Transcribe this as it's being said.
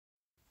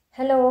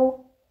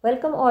Hello,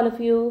 welcome all of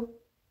you.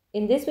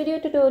 In this video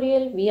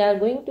tutorial, we are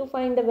going to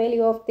find the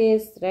value of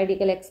this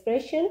radical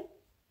expression.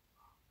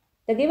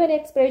 The given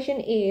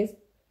expression is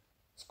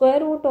square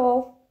root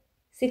of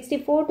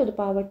 64 to the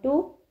power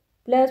 2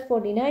 plus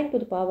 49 to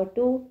the power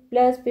 2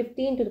 plus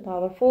 15 to the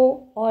power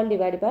 4 all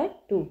divided by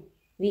 2.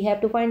 We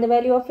have to find the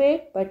value of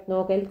it, but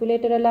no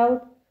calculator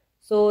allowed.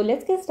 So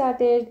let's get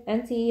started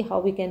and see how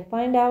we can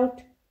find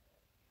out.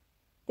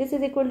 This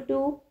is equal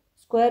to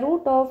square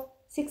root of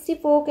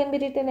 64 can be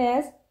written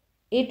as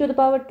 8 to the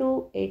power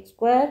 2, 8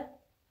 square,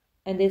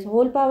 and this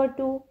whole power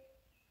 2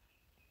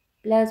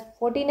 plus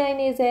 49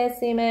 is as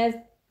same as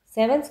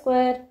 7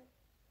 square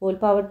whole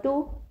power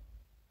 2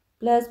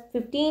 plus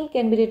 15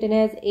 can be written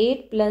as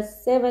 8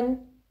 plus 7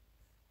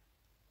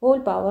 whole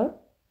power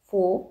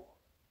 4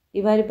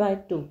 divided by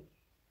 2.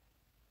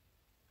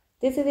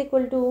 This is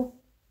equal to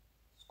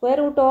square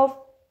root of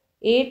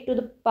 8 to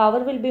the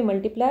power will be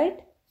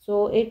multiplied.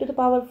 So 8 to the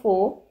power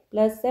 4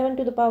 plus 7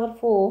 to the power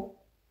 4.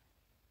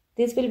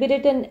 This will be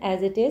written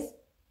as it is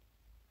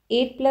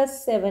 8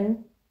 plus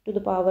 7 to the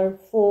power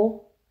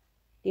 4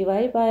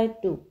 divided by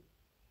 2.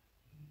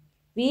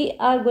 We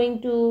are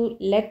going to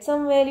let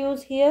some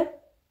values here.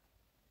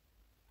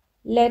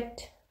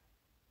 Let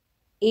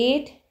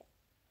 8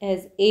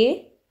 as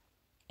A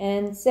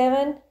and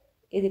 7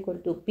 is equal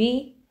to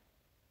B.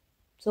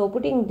 So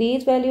putting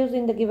these values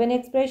in the given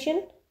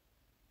expression,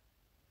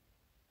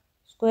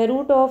 square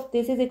root of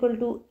this is equal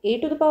to A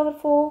to the power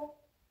 4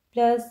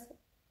 plus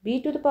B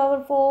to the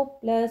power 4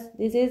 plus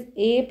this is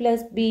A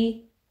plus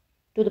B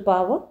to the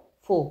power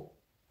 4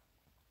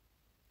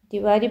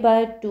 divided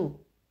by 2.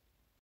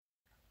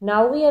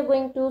 Now we are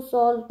going to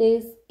solve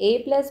this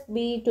A plus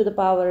B to the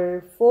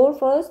power 4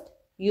 first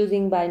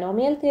using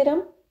binomial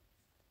theorem.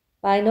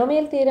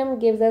 Binomial theorem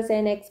gives us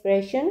an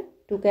expression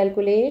to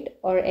calculate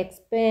or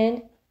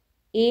expand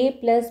A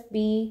plus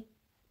B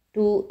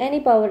to any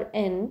power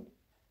n.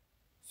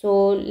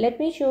 So let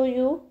me show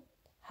you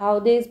how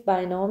this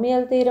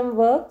binomial theorem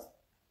works.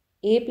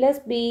 A plus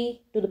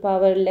B to the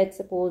power, let's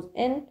suppose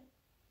n.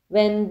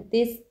 When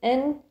this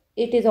n,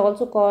 it is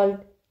also called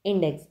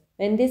index.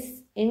 When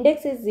this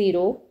index is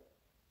 0,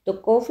 the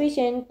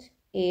coefficient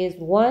is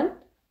 1.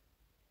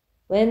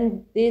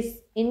 When this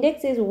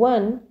index is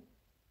 1,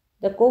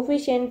 the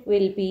coefficient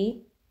will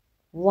be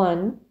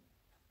 1,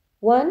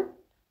 1.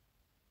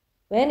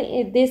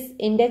 When this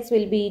index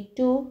will be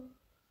 2,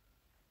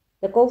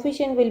 the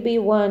coefficient will be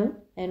 1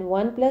 and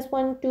 1 plus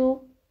 1,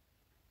 2,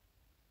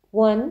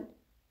 1.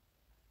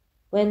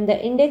 When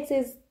the index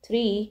is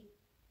 3,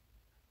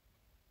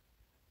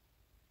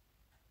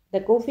 the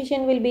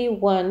coefficient will be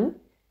 1,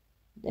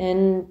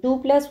 then 2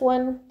 plus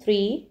 1,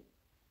 3,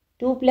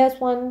 2 plus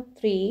 1,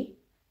 3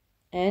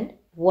 and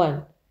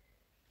 1.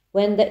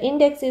 When the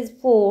index is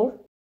 4,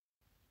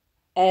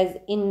 as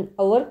in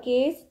our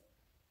case,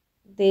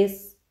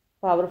 this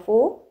power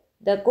 4,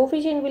 the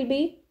coefficient will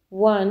be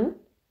 1,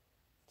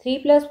 3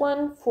 plus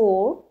 1,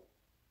 4,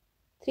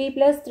 3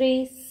 plus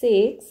 3,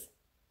 6,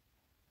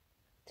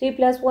 3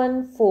 plus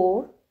 1,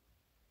 4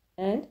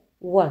 and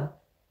 1.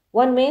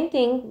 One main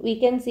thing, we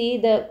can see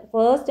the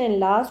first and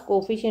last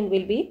coefficient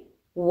will be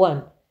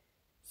 1.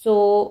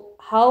 So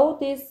how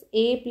this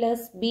A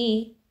plus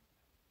B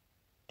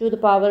to the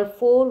power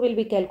 4 will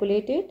be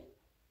calculated?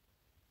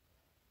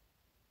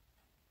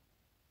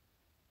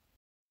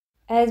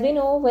 As we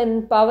know,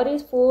 when power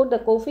is 4, the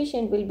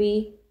coefficient will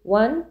be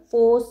 1,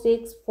 4,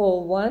 6,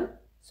 4, 1.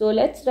 So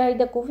let's write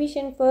the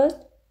coefficient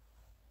first.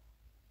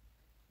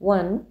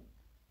 1,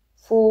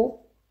 4,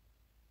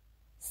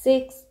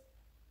 6,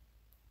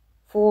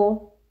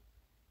 4,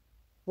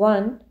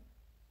 1.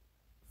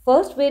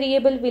 First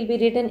variable will be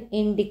written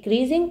in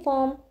decreasing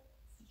form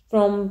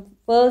from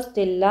first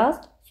till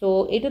last.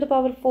 So A to the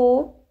power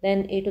 4,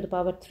 then A to the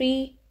power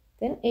 3,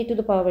 then A to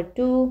the power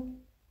 2,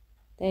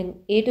 then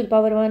A to the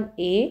power 1,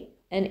 A,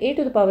 and A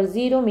to the power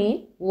 0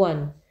 mean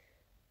 1.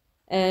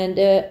 And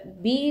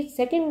B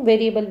second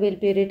variable will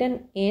be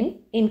written in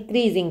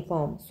increasing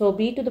form. So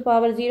B to the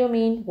power 0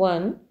 mean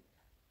 1.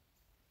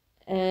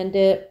 And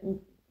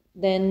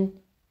then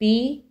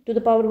B to the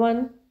power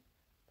 1,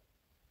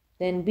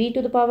 then B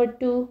to the power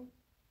 2,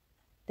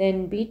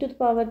 then B to the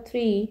power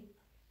 3,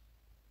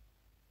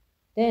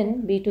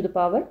 then B to the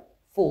power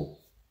 4.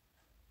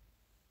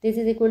 This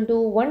is equal to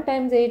 1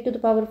 times A to the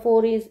power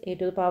 4 is A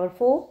to the power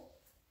 4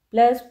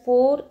 plus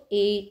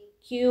 4A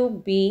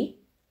cube B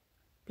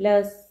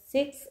plus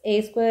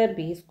 6A square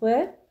B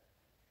square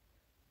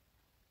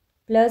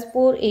plus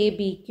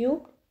 4AB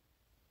cube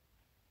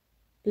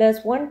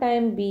plus 1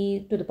 time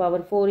B to the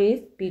power 4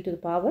 is B to the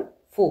power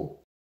 4.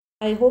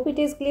 I hope it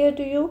is clear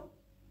to you.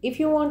 If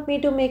you want me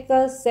to make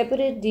a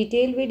separate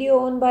detailed video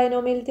on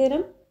binomial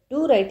theorem,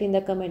 do write in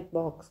the comment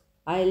box.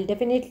 I'll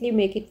definitely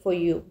make it for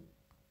you.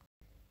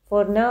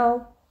 For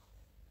now,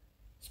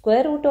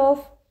 square root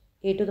of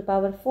A to the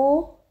power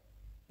 4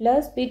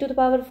 plus B to the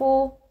power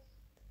 4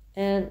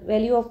 and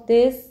value of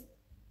this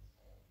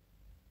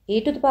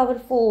A to the power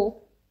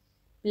 4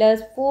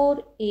 plus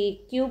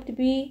 4A cubed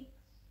B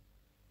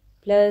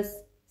plus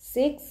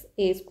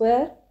 6A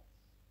square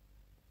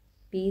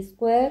b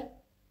square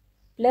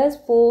plus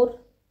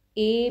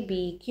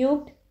 4ab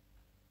cubed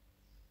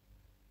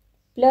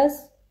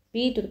plus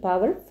b to the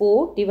power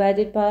 4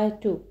 divided by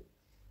 2.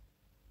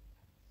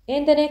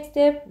 In the next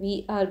step,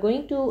 we are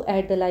going to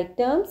add the like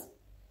terms.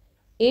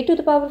 A to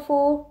the power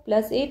 4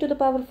 plus a to the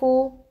power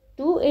 4,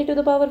 2a to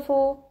the power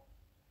 4,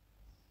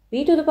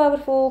 b to the power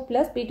 4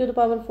 plus b to the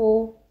power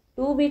 4,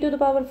 2b to the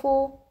power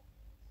 4.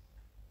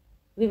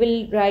 We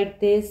will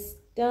write this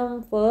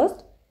term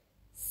first.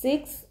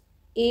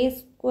 6a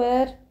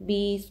square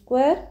b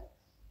square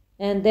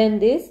and then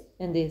this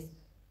and this.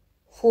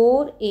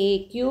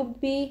 4a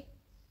cubed b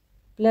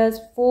plus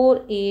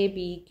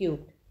 4ab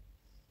cubed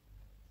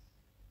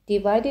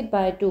divided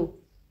by 2.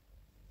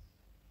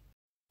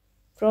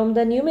 From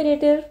the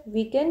numerator,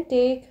 we can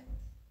take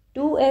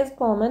 2 as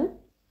common.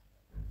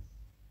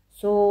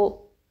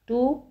 So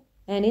 2,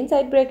 and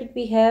inside bracket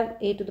we have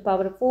a to the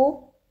power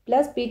 4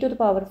 plus b to the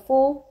power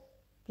 4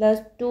 plus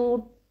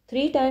 2,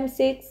 3 times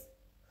 6,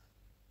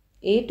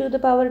 a to the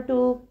power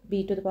 2,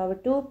 b to the power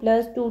 2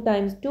 plus 2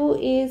 times 2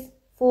 is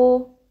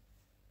 4.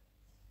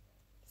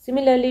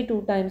 Similarly,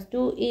 2 times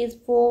 2 is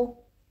 4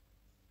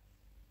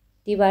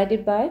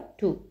 divided by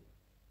 2.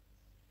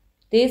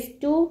 This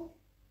 2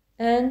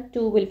 and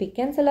 2 will be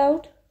cancelled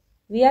out.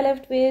 We are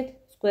left with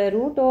square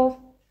root of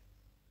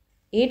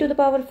a to the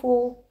power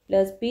 4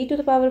 plus b to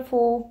the power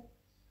 4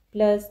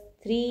 plus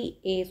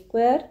 3a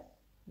square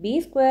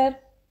b square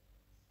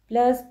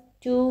plus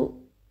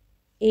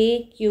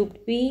 2a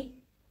cubed b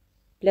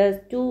plus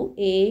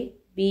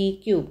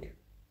 2ab cubed.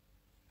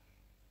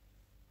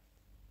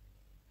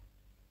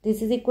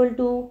 This is equal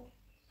to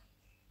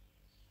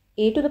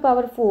a to the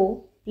power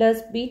 4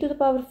 plus b to the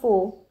power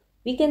 4.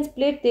 We can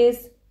split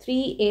this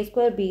 3a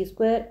square b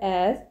square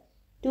as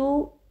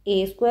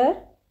 2a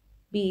square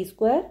b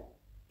square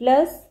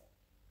plus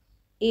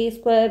a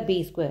square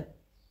b square,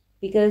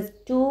 because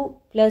 2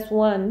 plus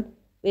 1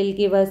 will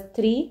give us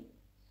 3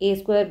 a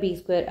square b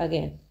square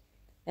again.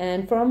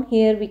 And from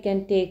here we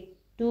can take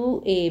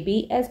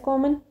 2ab as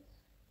common.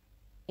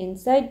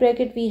 Inside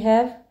bracket we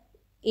have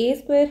a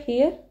square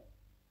here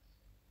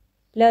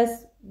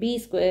plus b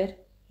square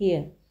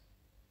here.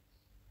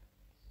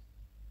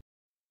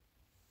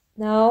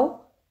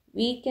 Now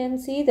we can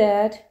see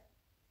that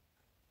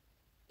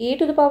a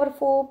to the power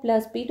 4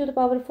 plus b to the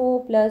power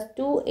 4 plus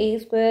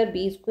 2a square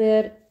b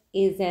square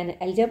is an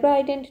algebra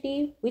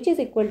identity, which is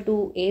equal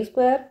to a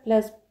square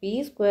plus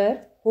b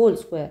square whole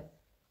square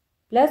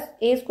plus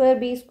a square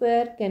b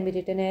square can be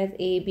written as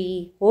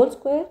ab whole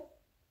square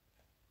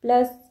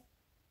plus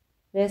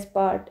rest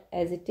part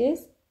as it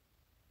is.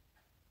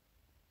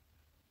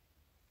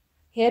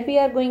 Here we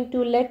are going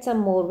to let some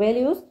more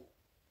values.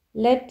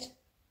 Let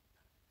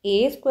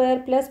a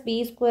square plus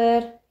b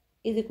square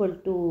is equal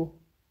to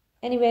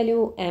any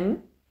value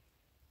m,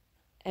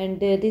 and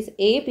this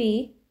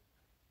ab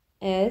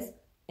as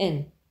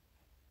n.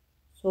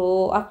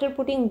 So after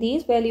putting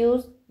these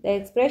values, the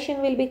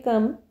expression will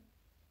become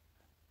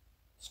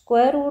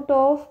square root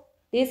of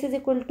this is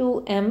equal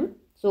to m,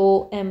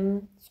 so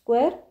m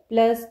square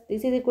plus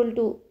this is equal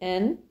to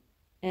n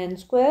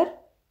square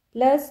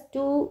plus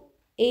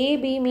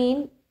 2ab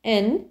mean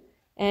n,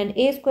 and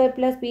a square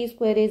plus b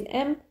square is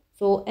m,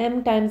 so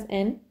m times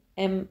n,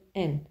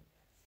 mn.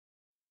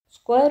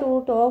 Square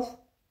root of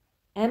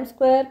m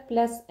square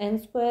plus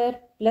n square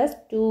plus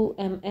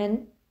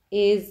 2mn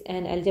is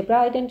an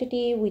algebra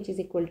identity, which is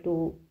equal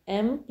to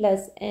m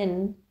plus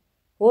n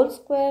whole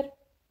square.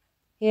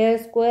 Here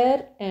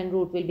square and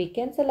root will be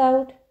cancelled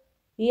out.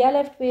 We are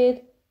left with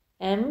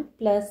m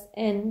plus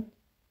n.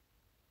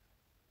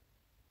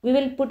 We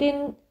will put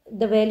in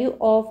the value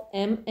of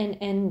m and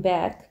n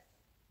back,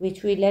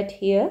 which we let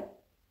here.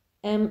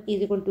 M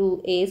is equal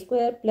to a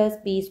square plus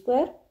b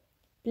square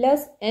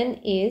plus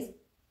n is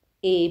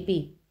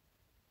ab.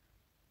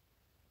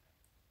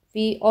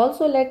 We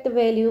also let the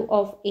value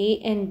of a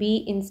and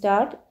b in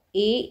start.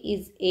 A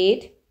is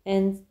 8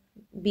 and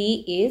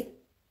b is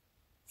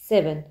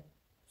 7.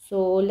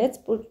 So let's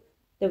put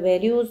the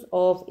values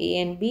of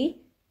a and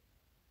b.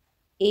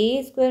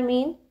 A square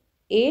mean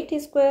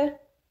 8 square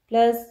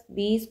plus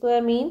b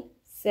square mean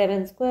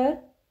 7 square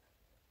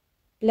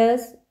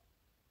plus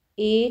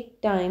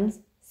 8 times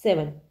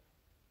 7.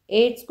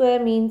 8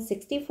 square means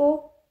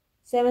 64,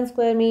 7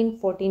 square means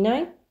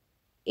 49,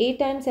 8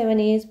 times 7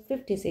 is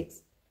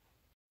 56.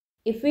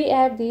 If we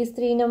add these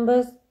three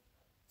numbers,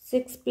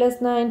 6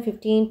 plus 9,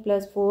 15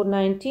 plus 4,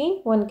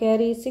 19, 1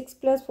 carry, 6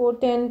 plus 4,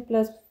 10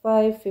 plus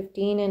 5,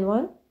 15 and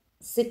 1,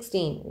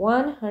 16,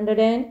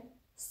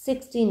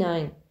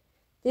 169.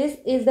 This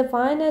is the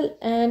final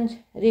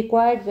and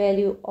required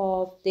value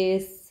of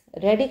this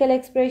radical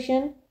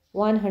expression,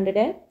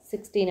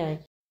 169.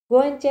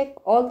 Go and check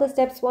all the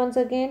steps once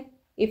again.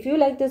 If you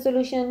like the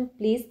solution,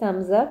 please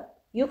thumbs up.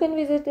 You can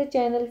visit the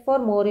channel for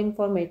more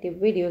informative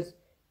videos.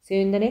 See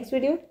you in the next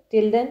video.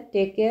 Till then,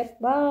 take care.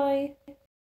 Bye.